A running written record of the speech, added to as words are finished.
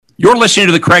You're listening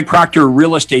to the Craig Proctor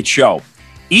Real Estate Show.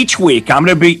 Each week, I'm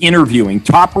going to be interviewing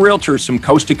top realtors from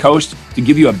coast to coast to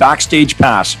give you a backstage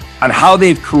pass on how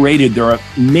they've created their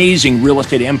amazing real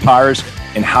estate empires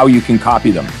and how you can copy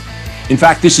them. In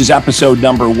fact, this is episode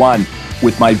number 1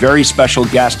 with my very special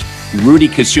guest, Rudy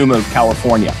Kusuma of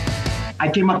California.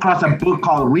 I came across a book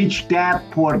called Rich Dad,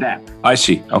 Poor Dad. I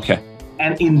see. Okay.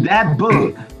 And in that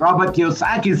book, Robert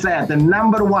Kiyosaki said the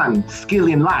number 1 skill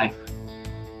in life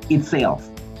is sales.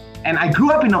 And I grew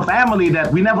up in a family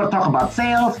that we never talk about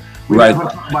sales. We never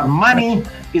talk about money.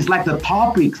 It's like the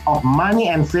topics of money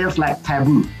and sales like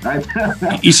taboo, right?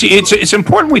 You see, it's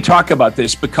important we talk about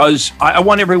this because I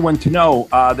want everyone to know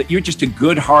that you're just a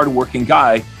good, hardworking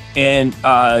guy, and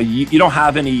you don't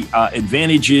have any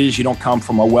advantages. You don't come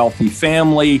from a wealthy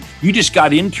family. You just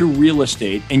got into real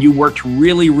estate and you worked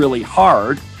really, really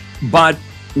hard. But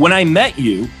when I met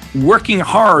you, working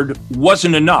hard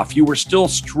wasn't enough. You were still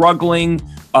struggling.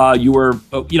 You were,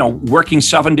 working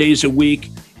 7 days a week.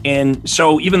 And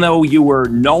so even though you were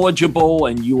knowledgeable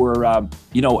and you were,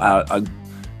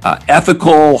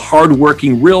 ethical,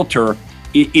 hardworking realtor,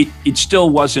 it still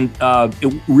wasn't,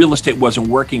 real estate wasn't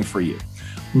working for you.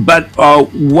 But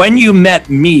when you met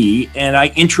me and I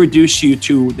introduced you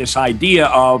to this idea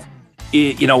of,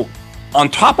 on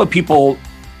top of people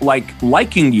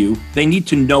liking you, they need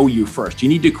to know you first. You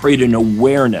need to create an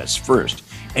awareness first.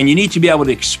 And you need to be able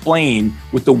to explain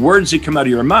with the words that come out of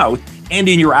your mouth and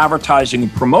in your advertising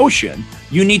and promotion,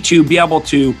 you need to be able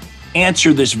to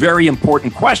answer this very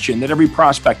important question that every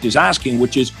prospect is asking,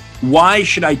 which is, why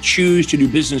should I choose to do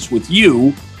business with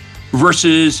you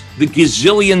versus the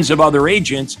gazillions of other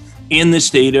agents in the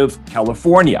state of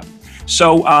California?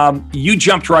 So you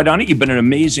jumped right on it. You've been an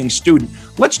amazing student.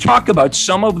 Let's talk about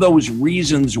some of those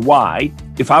reasons why,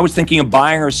 if I was thinking of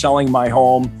buying or selling my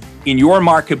home in your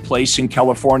marketplace in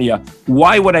California,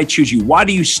 why would I choose you? Why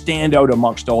do you stand out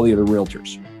amongst all the other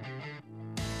realtors?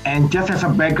 And just as a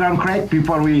background, Craig,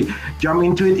 before we jump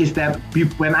into it, is that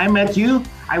when I met you,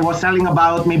 I was selling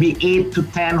about maybe 8 to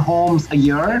 10 homes a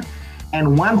year.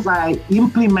 And once I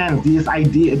implement this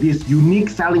idea, this unique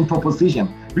selling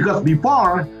proposition, because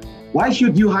before, why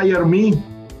should you hire me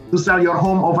to sell your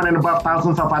home over and above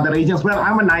thousands of other agents? Well,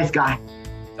 I'm a nice guy.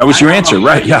 That was your answer,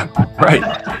 right? Yeah, right.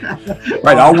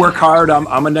 Right. I'll work hard.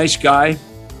 I'm a nice guy.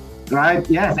 Right.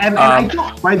 Yes. And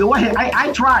by the way,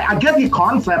 I try. I get the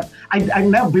concept. I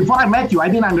never, before I met you, I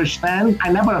didn't understand.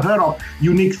 I never heard of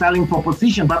unique selling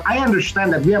proposition, but I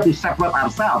understand that we have to separate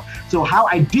ourselves. So how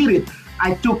I did it,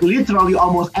 I took literally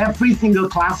almost every single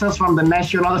classes from the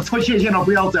National Association of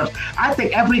Realtors. I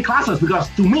take every classes because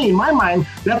to me, in my mind,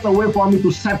 that's a way for me to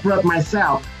separate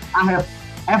myself. I have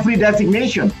every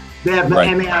designation. They have the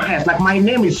NARS. Like my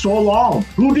name is so long.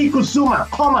 Rudy Kusuma,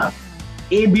 comma.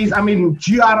 GRI,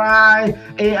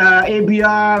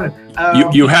 ABR.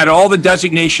 You had all the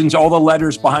designations, all the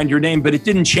letters behind your name, but it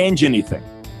didn't change anything.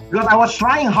 Because I was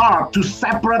trying hard to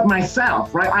separate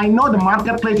myself, right? I know the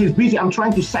marketplace is busy. I'm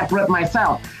trying to separate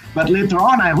myself. But later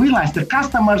on, I realized the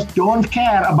customers don't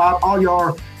care about all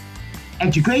your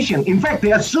education. In fact,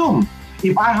 they assume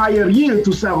if I hire you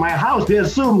to sell my house, they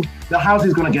assume the house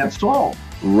is going to get sold.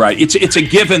 Right. It's a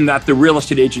given that the real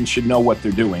estate agents should know what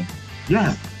they're doing.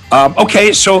 Yes.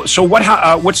 Okay. So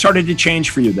what started to change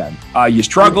for you then? You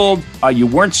struggled. You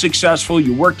weren't successful.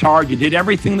 You worked hard. You did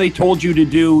everything they told you to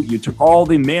do. You took all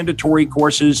the mandatory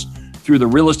courses through the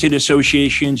real estate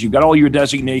associations. You got all your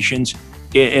designations,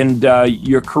 and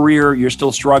your career. You're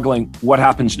still struggling. What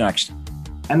happens next?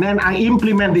 And then I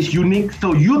implement this unique.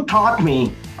 So you taught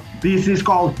me this is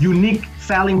called unique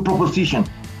selling proposition.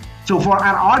 So for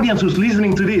our audience who's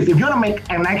listening to this, if you want to make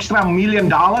an extra $1 million,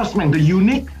 man,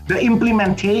 the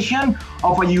implementation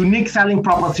of a unique selling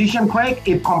proposition, Craig,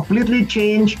 it completely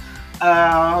changed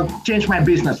my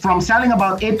business from selling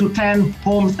about 8 to 10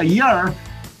 homes a year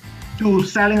to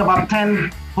selling about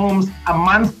 10 homes a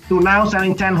month to now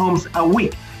selling 10 homes a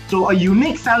week. So a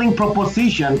unique selling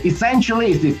proposition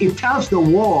essentially is this. It tells the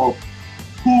world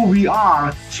who we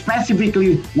are,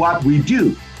 specifically what we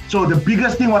do. So the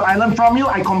biggest thing what I learned from you,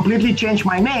 I completely changed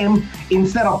my name.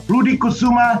 Instead of Rudy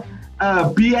Kusuma,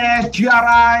 BS,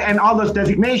 GRI, and all those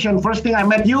designations. First thing I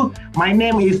met you, my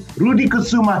name is Rudy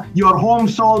Kusuma, your home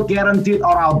sold guaranteed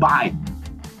or I'll buy.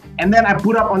 And then I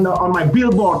put up on my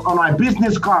billboard, on my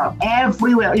business card,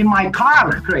 everywhere, in my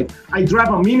car, Craig. I drive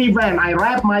a minivan, I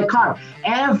wrap my car,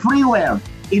 everywhere.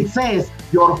 It says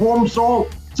your home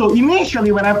sold. So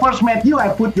initially, when I first met you, I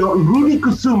put your Rudy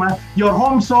Kusuma, your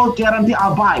home sold guarantee,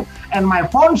 I'll buy. And my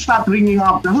phone started ringing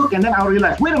off the hook. And then I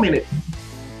realized, wait a minute.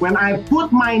 When I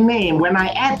put my name, when I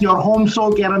add your home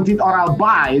sold guaranteed or I'll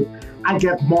buy it, I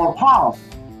get more calls.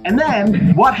 And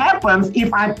then what happens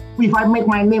if I make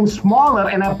my name smaller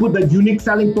and I put the unique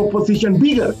selling proposition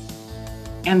bigger?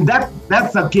 And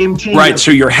that's a game changer. Right.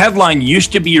 So your headline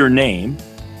used to be your name.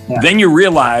 Yeah. Then you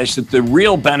realize that the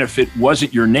real benefit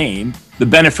wasn't your name. The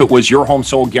benefit was your home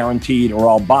sold guaranteed or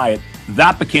I'll buy it.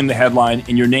 That became the headline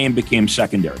and your name became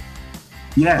secondary.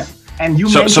 Yes. And you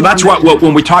so that's what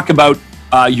when we talk about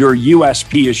your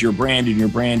USP is your brand and your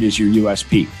brand is your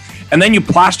USP. And then you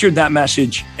plastered that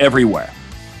message everywhere.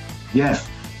 Yes.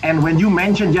 And when you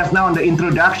mentioned just now in the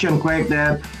introduction, Craig,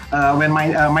 that when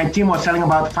my team was selling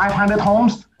about 500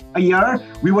 homes a year,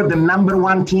 we were the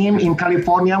 #1 team in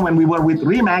California when we were with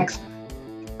RE/MAX.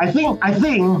 I think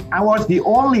I was the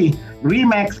only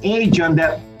RE/MAX agent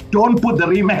that don't put the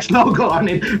RE/MAX logo on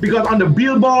it, because on the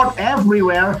billboard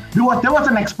everywhere, there was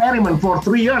an experiment for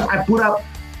 3 years. I put up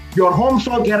your home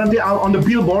sold guarantee on the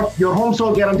billboard, your home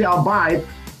sold guarantee, I'll buy it,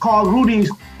 call Rudy's,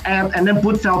 and then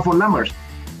put cell phone numbers.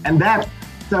 And that,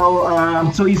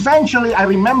 so essentially, I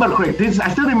remember, Craig, I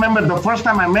still remember the first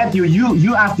time I met you,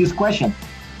 you asked this question.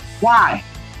 Why?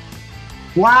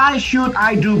 Why should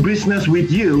I do business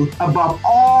with you above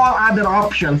all other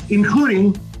options,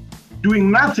 including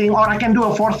doing nothing, or I can do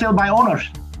a for sale by owners?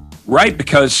 Right,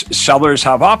 because sellers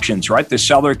have options, right? The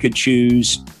seller could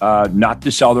choose not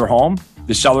to sell their home.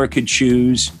 The seller could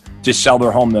choose to sell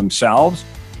their home themselves,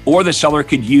 or the seller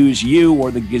could use you or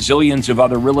the gazillions of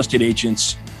other real estate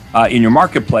agents in your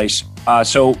marketplace.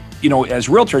 So, as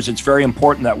realtors, it's very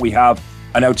important that we have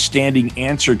an outstanding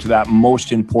answer to that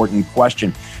most important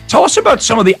question. Tell us about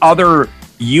some of the other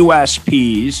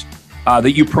USPs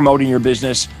that you promote in your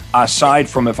business, aside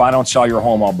from if I don't sell your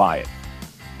home, I'll buy it.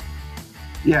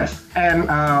 Yes, and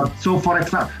so for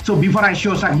example, before I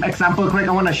show some example, Craig,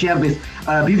 I want to share this.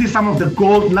 This is some of the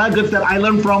gold nuggets that I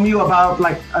learned from you about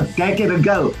like a decade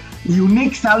ago.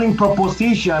 Unique selling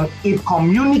proposition, it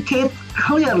communicates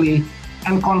clearly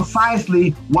and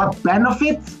concisely what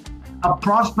benefits a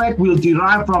prospect will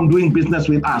derive from doing business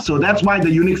with us. So that's why the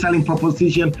unique selling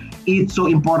proposition is so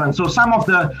important. So some of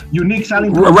the unique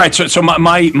selling right. So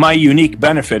my unique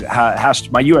benefit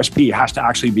my USP has to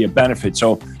actually be a benefit.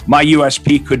 So my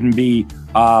USP couldn't be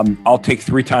I'll take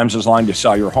 3 times as long to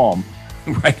sell your home,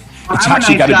 right? It's I'm a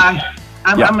nice guy.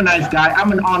 I'm a nice guy.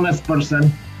 I'm an honest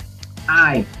person.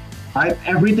 Right?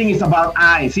 Everything is about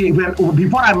I. See,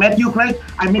 before I met you, Craig,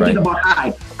 I make it about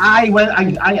I. I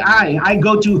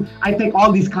take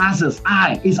all these classes.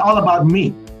 It's all about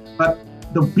me. But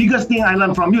the biggest thing I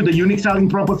learned from you, the unique selling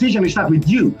proposition, is start with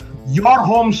you. Your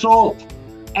home sold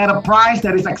at a price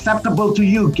that is acceptable to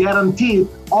you, guaranteed,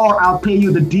 or I'll pay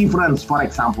you the difference, for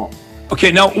example. Okay,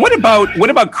 now what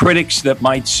about critics that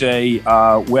might say,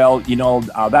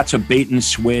 that's a bait and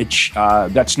switch.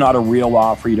 That's not a real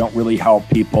offer. You don't really help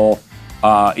people.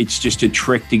 It's just a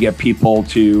trick to get people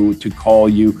to call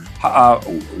you. How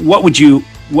would you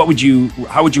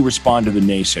respond to the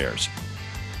naysayers?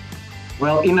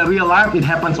 Well, in real life, it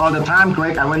happens all the time,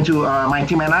 Craig. I went to my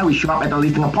team and we show up at the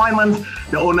listing appointments.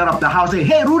 The owner of the house say,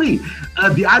 "Hey, Rudy,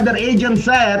 the other agent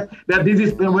said that this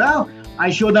is," well, I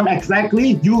show them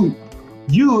exactly,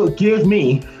 you gave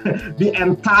me the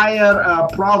entire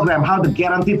program, how the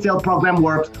guaranteed sale program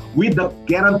works with the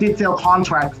guaranteed sale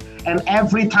contracts. And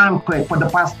every time, Craig, for the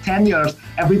past 10 years,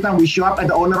 every time we show up at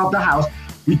the owner of the house,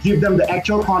 we give them the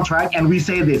actual contract and we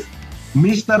say this,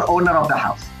 "Mr. Owner of the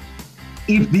house,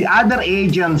 if the other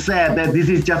agent said that this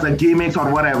is just a gimmick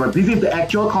or whatever, this is the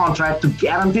actual contract to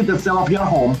guarantee the sale of your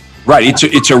home." Right.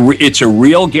 It's a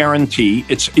real guarantee.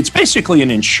 It's basically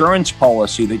an insurance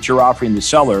policy that you're offering the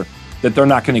seller that they're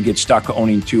not going to get stuck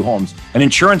owning 2 homes. An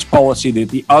insurance policy that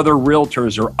the other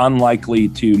realtors are unlikely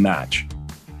to match.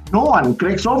 No one,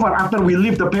 Craig. So far, after we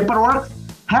leave the paperwork,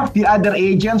 have the other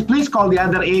agents, please call the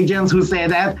other agents who say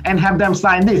that and have them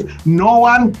sign this. No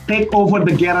one take over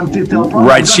the guaranteed sale program.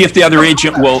 Right. See if the other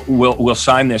agent will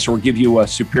sign this or give you a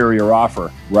superior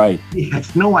offer. Right.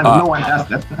 Yes. No one does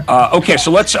that. Okay. So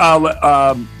let's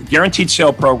guaranteed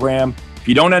sale program. If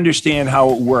you don't understand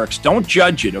how it works, don't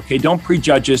judge it. Okay. Don't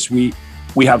prejudge us. We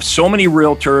have so many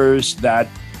realtors that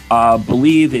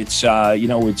believe it's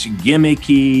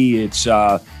gimmicky.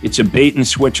 It's a bait and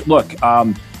switch. Look.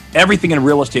 Everything in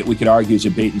real estate we could argue is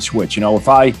a bait and switch.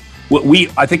 I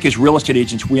think as real estate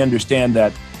agents, we understand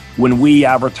that when we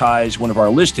advertise one of our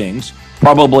listings,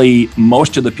 probably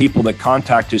most of the people that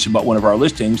contact us about one of our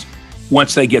listings,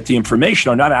 once they get the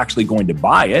information, are not actually going to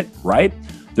buy it, right?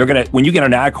 When you get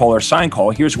an ad call or sign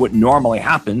call, here's what normally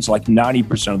happens, like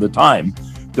 90% of the time.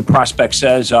 The prospect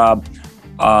says,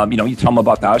 you tell them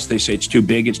about the house. They say it's too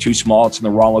big, it's too small, it's in the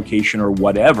wrong location or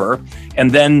whatever.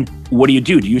 And then what do?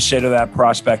 Do you say to that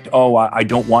prospect, "Oh, I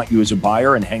don't want you as a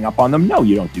buyer," and hang up on them? No,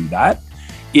 you don't do that.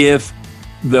 if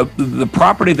the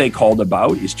property they called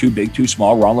about is too big, too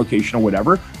small, wrong location, or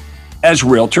whatever, as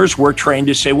realtors, we're trained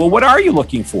to say, well, what are you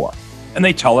looking for? And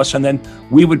they tell us, and then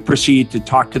we would proceed to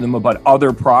talk to them about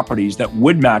other properties that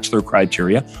would match their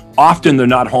criteria. Often they're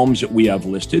not homes that we have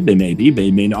listed. They may be, they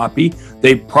may not be.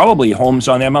 They probably homes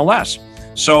on MLS.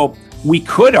 So we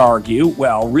could argue,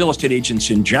 well, real estate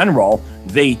agents in general,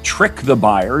 they trick the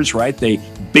buyers, right? They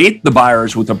bait the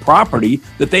buyers with a property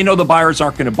that they know the buyers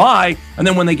aren't going to buy. And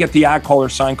then when they get the ad call or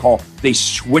sign call, they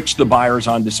switch the buyers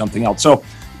onto something else. So,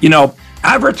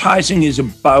 advertising is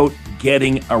about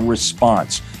getting a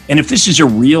response. And if this is a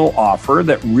real offer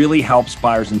that really helps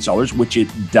buyers and sellers, which it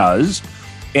does,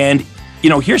 and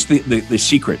here's the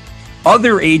secret.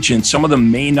 Other agents, some of them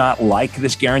may not like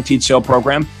this guaranteed sale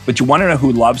program, but you want to know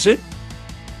who loves it?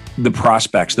 The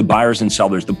prospects, the buyers and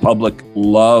sellers, the public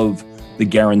love the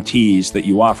guarantees that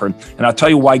you offer. And I'll tell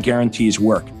you why guarantees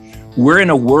work. We're in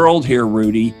a world here,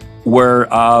 Rudy, where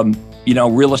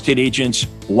real estate agents,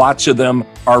 lots of them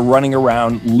are running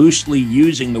around loosely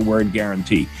using the word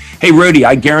guarantee. Hey, Rudy,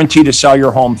 I guarantee to sell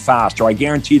your home fast, or I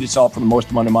guarantee to sell it for the most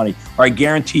amount of money, or I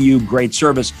guarantee you great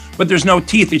service, but there's no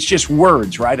teeth. It's just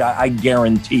words, right? I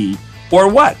guarantee, or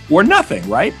what? Or nothing,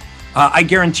 right? I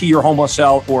guarantee your home will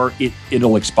sell, or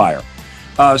it'll expire.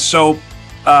 So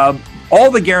all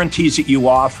the guarantees that you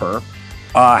offer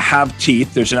have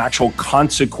teeth. There's an actual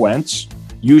consequence,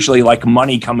 usually like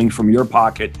money coming from your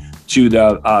pocket to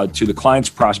the client's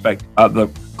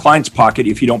the client's pocket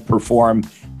if you don't perform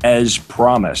as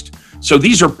promised. So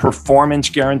these are performance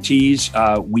guarantees.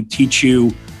 We teach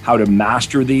you how to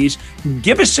master these.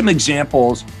 Give us some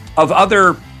examples of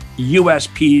other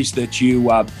USPs that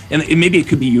you, and maybe it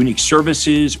could be unique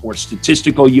services or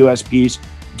statistical USPs.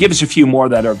 Give us a few more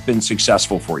that have been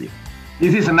successful for you.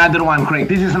 This is another one, Craig.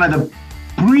 This is another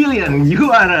brilliant.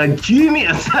 You are a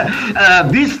genius.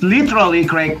 This literally,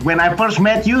 Craig, when I first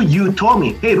met you, you told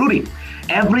me, hey, Rudy,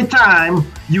 every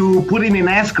time you put it in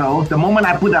escrow, the moment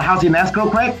I put the house in escrow,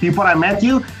 Craig, before I met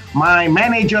you, my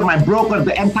manager, my broker,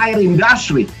 the entire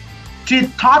industry, she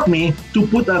taught me to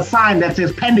put a sign that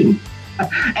says pending.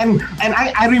 And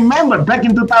I remember back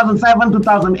in 2007,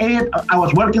 2008, I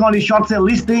was working on these short sale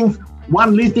listings.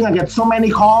 One listing, I get so many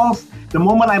calls. The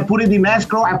moment I put it in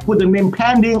escrow, I put the name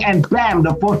pending, and bam,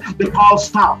 the call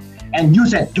stopped. And you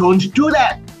said, don't do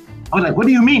that. I was like, what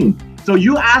do you mean? So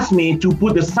you asked me to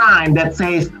put a sign that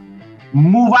says,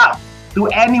 move up to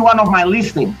any one of my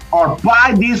listings, or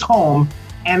buy this home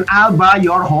and I'll buy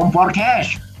your home for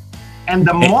cash. And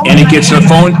the moment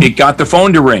it got the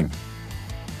phone to ring.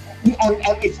 And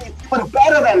it's even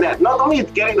better than that. Not only it's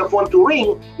getting the phone to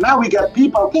ring, now we get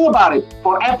people, think about it,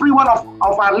 for every one of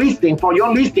our listings, for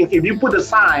your listings, if you put a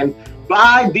sign,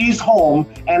 buy this home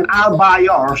and I'll buy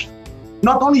yours,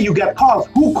 not only you get calls,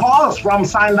 who calls from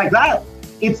sign like that?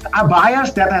 It's a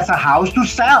buyers that has a house to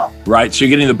sell. Right, so you're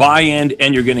getting the buy-in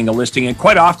and you're getting a listing, and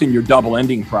quite often you're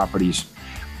double-ending properties.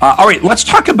 All right, let's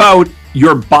talk about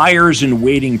your buyers in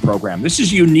waiting program. This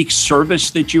is a unique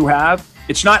service that you have.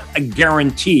 It's not a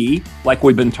guarantee like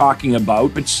we've been talking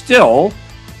about, but still,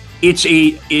 it's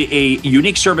a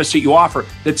unique service that you offer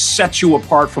that sets you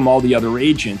apart from all the other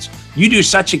agents. You do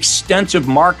such extensive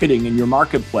marketing in your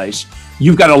marketplace.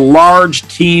 You've got a large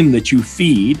team that you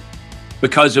feed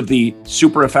because of the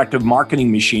super effective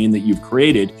marketing machine that you've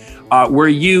created, where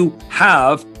you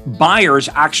have buyers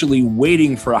actually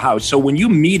waiting for a house. So when you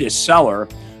meet a seller,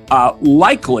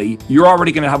 likely you're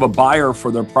already going to have a buyer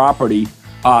for their property.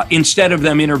 Instead of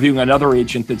them interviewing another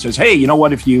agent that says, hey, you know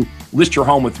what, if you list your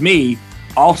home with me,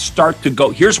 I'll start to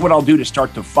go, here's what I'll do to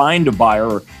start to find a buyer,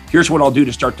 or here's what I'll do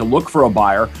to start to look for a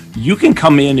buyer. You can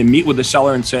come in and meet with the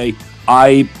seller and say,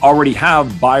 I already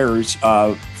have buyers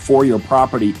for your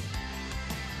property.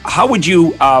 How would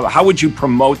you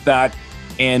promote that,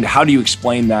 and how do you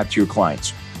explain that to your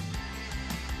clients?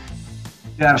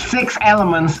 There are 6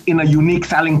 elements in a unique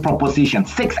selling proposition,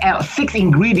 six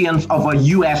ingredients of a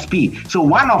USP. So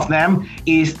one of them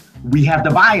is we have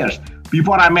the buyers.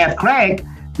 Before I met Craig,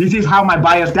 this is how my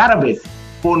buyers database.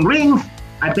 Phone rings,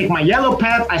 I take my yellow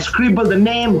pad, I scribble the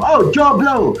name, oh, Joe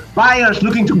Blow, buyers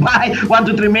looking to buy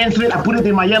 123 Main Street. I put it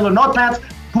in my yellow notepad,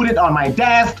 put it on my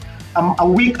desk. A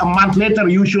week, a month later,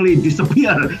 usually it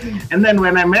disappears. And then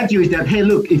when I met you, is that, hey,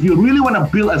 look, if you really want to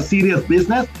build a serious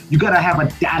business, you got to have a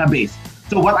database.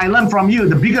 So what I learned from you,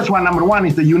 the biggest one, number one,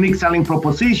 is the unique selling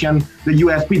proposition, the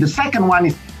USP. The second one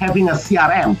is having a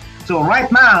CRM. So right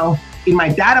now, in my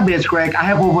database, Craig, I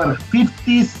have over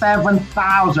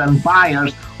 57,000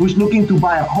 buyers who's looking to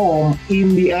buy a home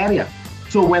in the area.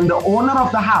 So when the owner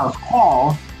of the house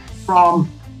calls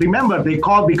from, remember, they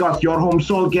call because your home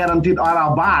sold, guaranteed, or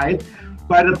I'll buy it.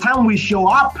 By the time we show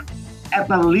up, at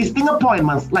the listing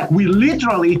appointments. Like we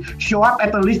literally show up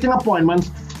at the listing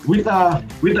appointments with a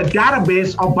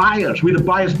database of buyers, with a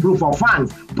buyer's proof of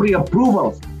funds,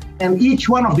 pre-approvals. And each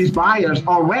one of these buyers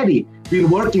already been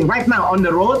working right now on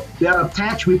the road. They are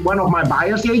attached with one of my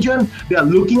buyer's agents. They are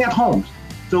looking at homes.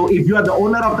 So if you are the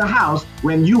owner of the house,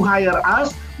 when you hire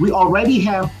us, we already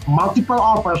have multiple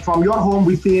offers from your home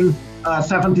within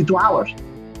 72 hours.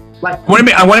 Like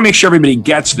I want to make sure everybody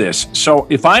gets this. So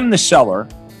if I'm the seller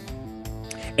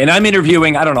and I'm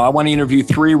interviewing, I don't know, I want to interview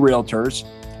 3 realtors.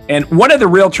 And one of the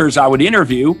realtors I would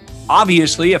interview,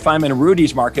 obviously, if I'm in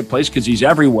Rudy's marketplace, because he's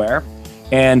everywhere,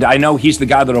 and I know he's the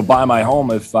guy that'll buy my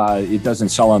home if it doesn't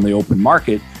sell on the open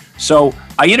market. So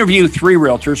I interview 3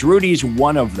 realtors. Rudy's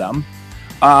one of them.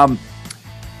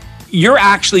 You're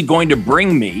actually going to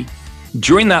bring me,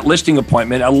 during that listing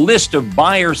appointment, a list of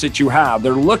buyers that you have.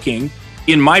 They're looking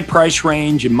in my price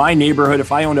range, in my neighborhood.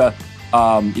 If I own a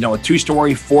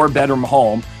 2-story, 4-bedroom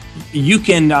home, you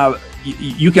can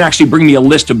actually bring me a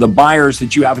list of the buyers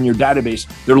that you have in your database.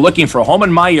 They're looking for a home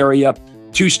in my area,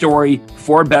 2-story,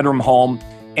 4-bedroom home,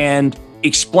 and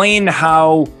explain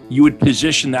how you would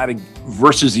position that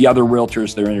versus the other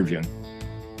realtors they're interviewing.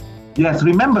 Yes,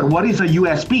 remember, what is a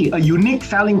USP? A unique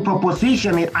selling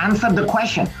proposition. It answered the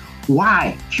question,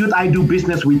 why should I do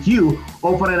business with you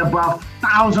over and above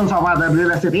thousands of other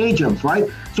real estate agents, right?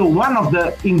 So one of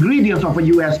the ingredients of a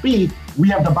USP, we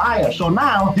have the buyer. So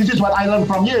now, this is what I learned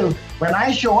from you. When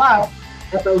I show up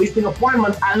at the listing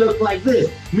appointment, I look like this,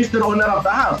 Mr. Owner of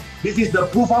the house. This is the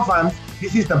proof of funds.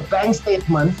 This is the bank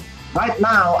statement. Right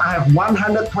now, I have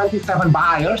 127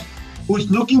 buyers who's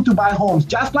looking to buy homes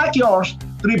just like yours,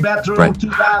 3-bedroom, right, 2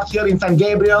 baths here in San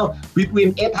Gabriel,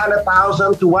 between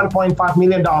 $800,000 to $1.5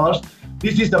 million.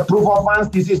 This is the proof of funds,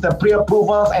 this is the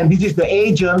pre-approvals, and this is the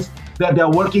agents that they're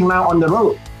working now on the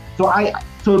road.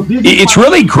 It's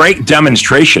really great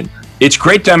demonstration. It's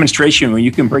great demonstration when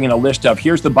you can bring in a list of,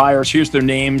 here's the buyers, here's their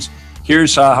names,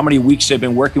 here's how many weeks they've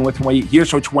been working with me,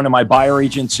 here's which one of my buyer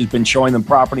agents has been showing them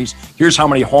properties, here's how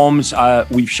many homes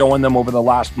we've shown them over the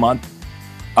last month.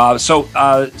 So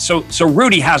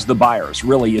Rudy has the buyers,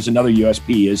 really, is another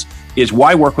USP, is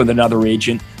why work with another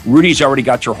agent? Rudy's already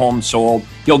got your home sold.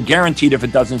 He'll guarantee it if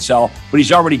it doesn't sell, but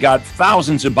he's already got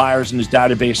thousands of buyers in his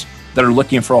database that are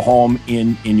looking for a home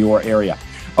in your area.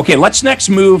 Okay, let's next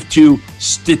move to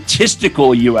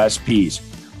statistical USPs.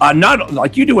 Not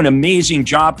like you do an amazing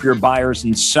job for your buyers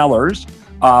and sellers.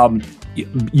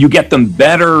 You get them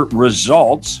better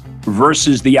results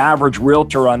versus the average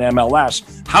realtor on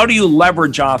MLS. How do you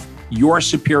leverage off your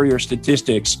superior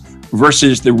statistics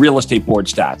versus the real estate board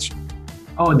stats?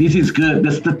 Oh, this is good.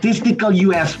 The statistical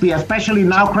USP, especially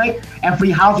now, Craig, every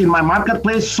house in my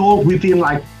marketplace sold within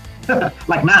like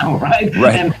now, right?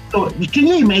 And so can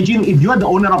you imagine if you're the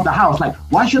owner of the house, like,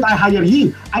 why should I hire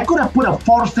you? I could have put a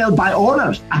for sale by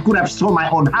owners. I could have sold my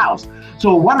own house.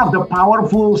 So one of the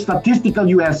powerful statistical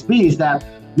USP is that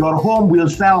your home will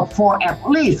sell for at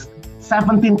least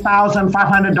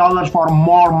 $17,500 for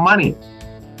more money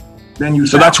than you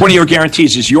sell. So that's one of your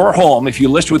guarantees is your home, if you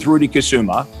list with Rudy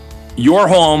Kusuma, your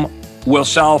home will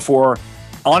sell for,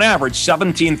 on average,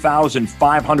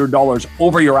 $17,500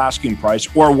 over your asking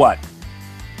price, or what?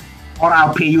 Or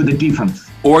I'll pay you the difference.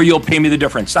 Or you'll pay me the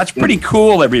difference. That's pretty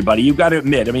cool, everybody. You've got to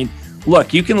admit. I mean,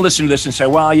 look, you can listen to this and say,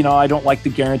 well, I don't like the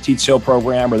guaranteed sale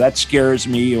program, or that scares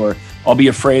me, or I'll be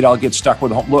afraid I'll get stuck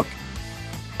with a home. Look,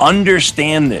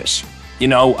 understand this.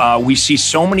 We see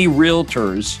so many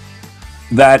realtors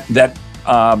that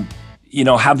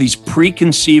have these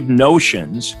preconceived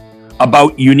notions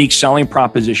about unique selling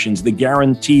propositions, the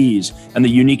guarantees, and the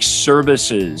unique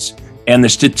services, and the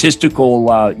statistical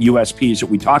USPs that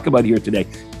we talk about here today.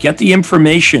 Get the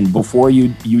information before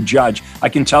you judge. I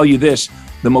can tell you this,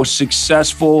 the most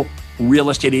successful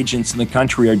real estate agents in the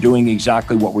country are doing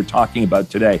exactly what we're talking about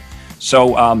today.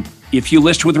 So if you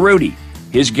list with Rudy,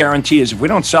 his guarantee is if we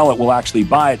don't sell it, we'll actually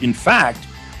buy it. In fact,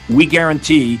 we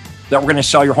guarantee that we're going to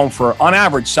sell your home for, on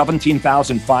average,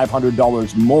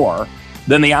 $17,500 more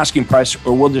than the asking price,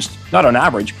 or we'll just, not on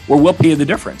average, or we'll pay you the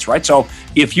difference, right? So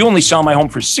if you only sell my home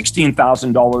for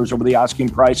 $16,000 over the asking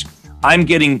price, I'm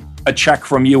getting a check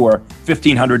from you or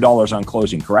 $1,500 on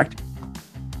closing, correct?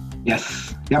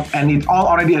 Yes. Yep. And it's all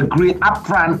already agreed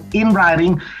upfront in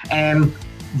writing, and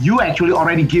you actually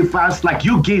already give us, like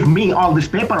you gave me all this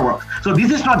paperwork. So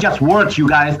this is not just words, you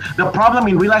guys. The problem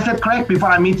in real estate, Craig, before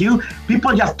I meet you,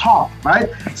 people just talk, right?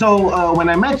 So when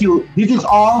I met you, this is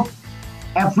all,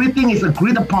 everything is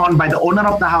agreed upon by the owner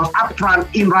of the house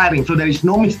upfront in writing. So there is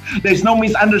no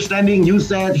misunderstanding. You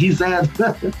said, he said.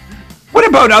 What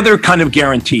about other kind of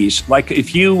guarantees? Like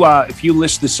if you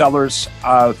list the seller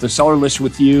lists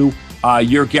with you,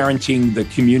 You're guaranteeing the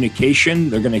communication.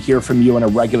 They're going to hear from you on a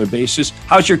regular basis.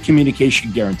 How's your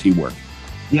communication guarantee work?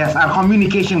 Yes, our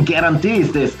communication guarantee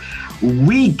is this.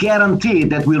 We guarantee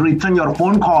that we'll return your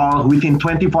phone call within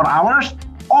 24 hours,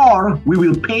 or we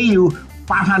will pay you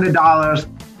 $500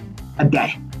 a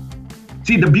day.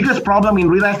 See, the biggest problem in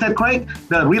real estate, Craig,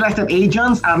 the real estate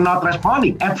agents are not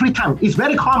responding every time. It's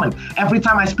very common. Every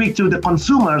time I speak to the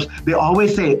consumers, they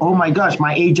always say, oh my gosh,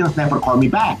 my agents never call me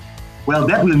back. Well,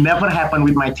 that will never happen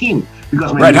with my team.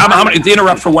 Because right. How many, to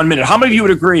interrupt for 1 minute, how many of you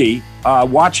would agree,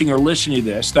 watching or listening to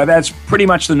this, that that's pretty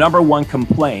much the number one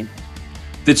complaint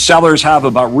that sellers have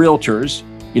about realtors?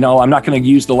 You know, I'm not going to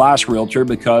use the last realtor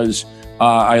because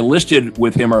I listed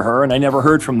with him or her and I never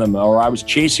heard from them, or I was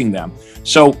chasing them.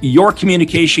 So your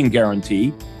communication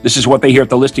guarantee, this is what they hear at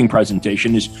the listing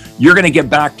presentation, is you're going to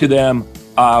get back to them,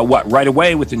 right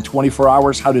away, within 24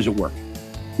 hours? How does it work?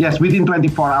 Yes, within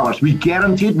 24 hours. We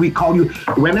guaranteed, we call you,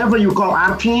 whenever you call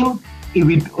our team,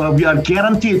 we are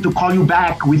guaranteed to call you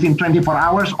back within 24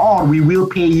 hours, or we will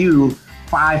pay you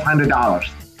 $500.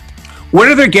 What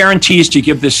are the guarantees to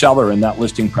give the seller in that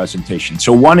listing presentation?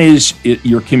 So one is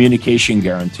your communication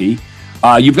guarantee.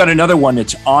 You've got another one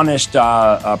that's honest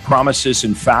promises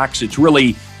and facts. It's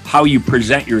really how you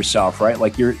present yourself, right?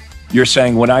 Like you're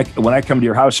saying, when I come to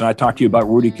your house and I talk to you about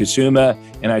Rudy Kusuma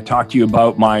and I talk to you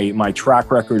about my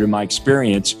track record and my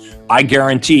experience, I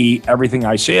guarantee everything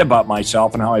I say about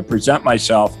myself and how I present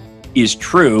myself is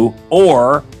true,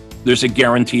 or there's a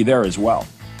guarantee there as well.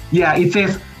 Yeah, it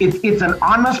says it's an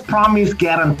honest promise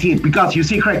guaranteed, because you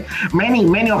see, Craig,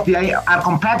 many of our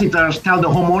competitors tell the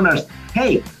homeowners,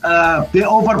 hey, they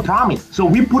overpromise. So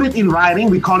we put it in writing.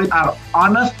 We call it our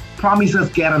honest promises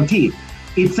guarantee.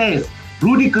 It says,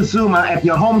 Rudy Kusuma at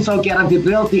Your Home Sold Guaranteed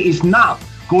Realty is not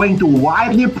going to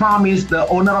widely promise the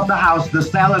owner of the house, the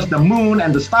sellers, the moon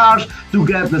and the stars to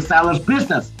get the seller's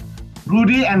business.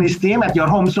 Rudy and his team at Your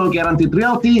Home Sold Guaranteed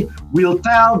Realty will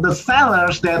tell the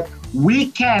sellers that we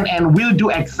can and will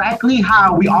do exactly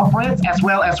how we operate, as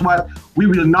well as what we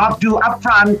will not do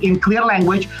upfront in clear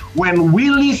language. When we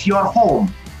list your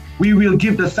home, we will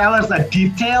give the sellers a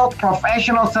detailed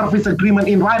professional service agreement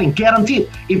in writing, guaranteed.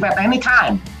 If at any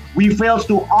time we fail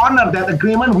to honor that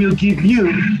agreement, we'll give you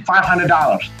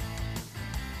 $500.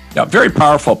 Yeah, very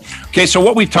powerful. Okay, so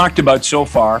what we've talked about so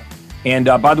far, and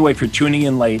by the way, if you're tuning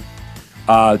in late,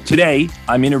 today,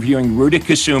 I'm interviewing Rudy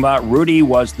Kusuma. Rudy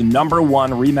was the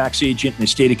 #1 RE/MAX agent in the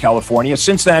state of California.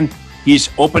 Since then, he's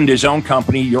opened his own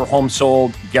company, Your Home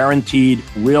Sold Guaranteed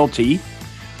Realty.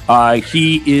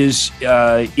 He is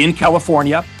in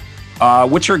California.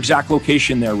 What's your exact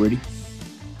location there, Rudy?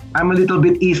 I'm a little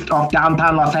bit east of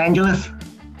downtown Los Angeles.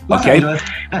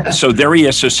 So there he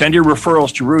is. So send your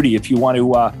referrals to Rudy if you want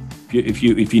to, if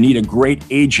you need a great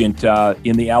agent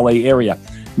in the LA area.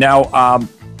 Now,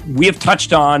 we have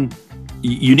touched on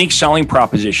unique selling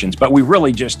propositions, but we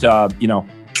really just,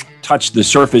 touched the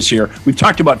surface here. We've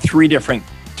talked about 3 different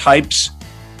types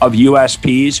of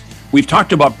USPs. We've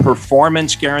talked about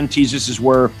performance guarantees. This is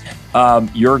where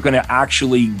you're going to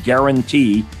actually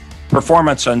guarantee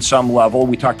performance on some level.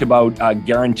 We talked about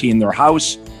guaranteeing their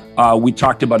house. We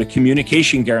talked about a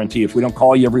communication guarantee. If we don't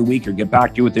call you every week or get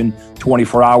back to you within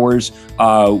 24 hours,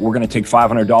 we're going to take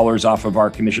 $500 off of our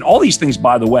commission. All these things,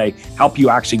 by the way, help you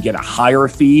actually get a higher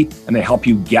fee, and they help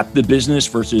you get the business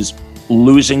versus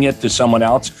losing it to someone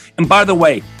else. And by the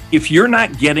way, if you're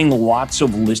not getting lots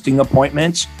of listing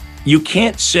appointments, you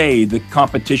can't say the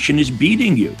competition is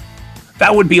beating you.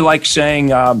 That would be like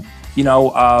saying,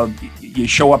 you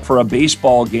show up for a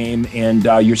baseball game and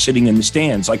you're sitting in the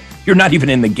stands. Like, you're not even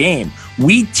in the game.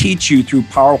 We teach you through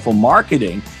powerful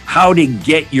marketing how to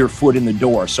get your foot in the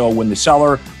door. So when the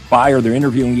seller, buyer, they're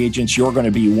interviewing agents, you're going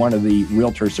to be one of the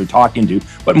realtors they're talking to.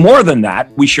 But more than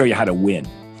that, we show you how to win.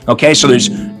 Okay, so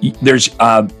there's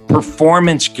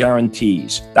performance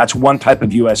guarantees. That's one type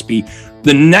of USP.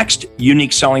 The next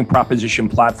unique selling proposition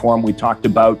platform we talked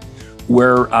about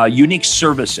were unique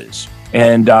services.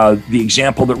 And the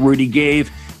example that Rudy gave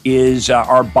is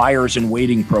our buyers in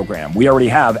waiting program. We already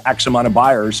have X amount of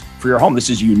buyers for your home.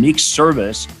 This is a unique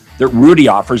service that Rudy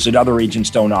offers that other agents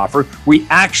don't offer. He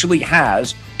actually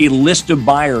has a list of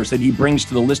buyers that he brings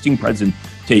to the listing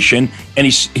presentation, and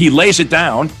he lays it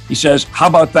down. He says, how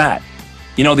about that?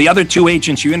 You know, the other 2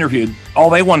 agents you interviewed, all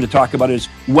they wanted to talk about is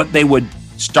what they would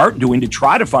start doing to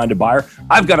try to find a buyer.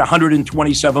 I've got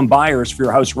 127 buyers for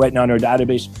your house right now in our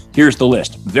database. Here's the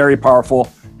list. Very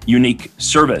powerful, unique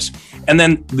service. And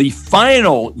then the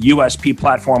final USP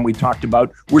platform we talked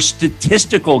about were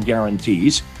statistical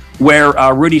guarantees, where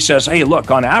Rudy says, hey,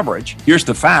 look, on average, here's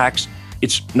the facts.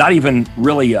 It's not even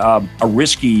really a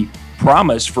risky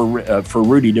promise for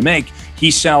Rudy to make.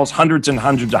 he sells hundreds and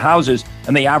hundreds of houses,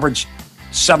 and they average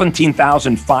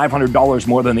 $17,500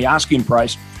 more than the asking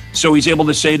price. So he's able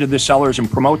to say to the sellers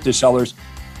and promote the sellers,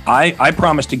 I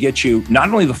promise to get you not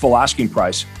only the full asking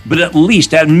price, but at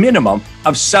least at minimum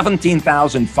of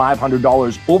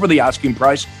 $17,500 over the asking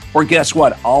price, or guess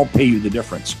what? I'll pay you the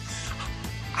difference.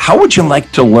 How would you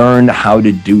like to learn how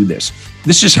to do this?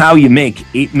 This is how you make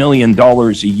 $8 million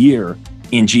a year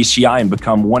in GCI and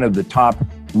become one of the top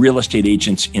real estate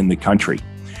agents in the country.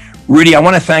 Rudy, I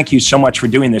want to thank you so much for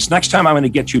doing this. Next time I'm going to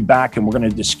get you back and we're going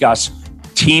to discuss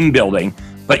team building.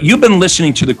 But you've been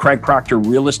listening to the Craig Proctor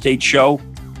Real Estate Show,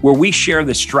 where we share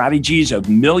the strategies of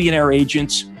millionaire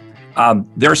agents.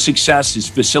 Their success is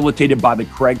facilitated by the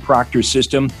Craig Proctor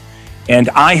system. And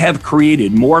I have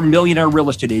created more millionaire real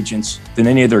estate agents than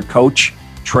any other coach,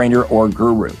 trainer, or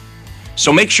guru.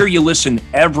 So make sure you listen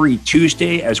every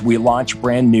Tuesday as we launch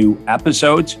brand new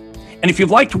episodes. And if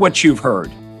you've liked what you've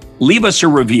heard, leave us a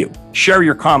review, share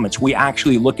your comments. We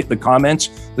actually look at the comments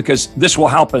because this will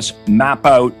help us map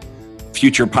out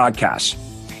future podcasts.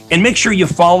 And make sure you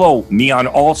follow me on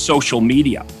all social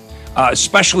media,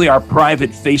 especially our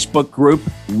private Facebook group,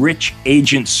 Rich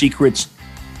Agent Secrets.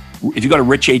 If you go to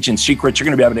Rich Agent Secrets, you're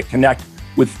going to be able to connect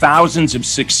with thousands of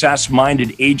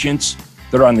success-minded agents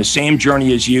that are on the same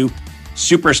journey as you,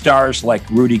 superstars like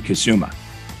Rudy Kusuma.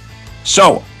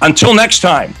 So until next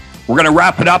time, we're going to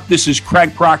wrap it up. This is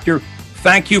Craig Proctor.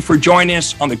 Thank you for joining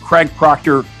us on the Craig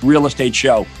Proctor Real Estate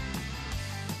Show.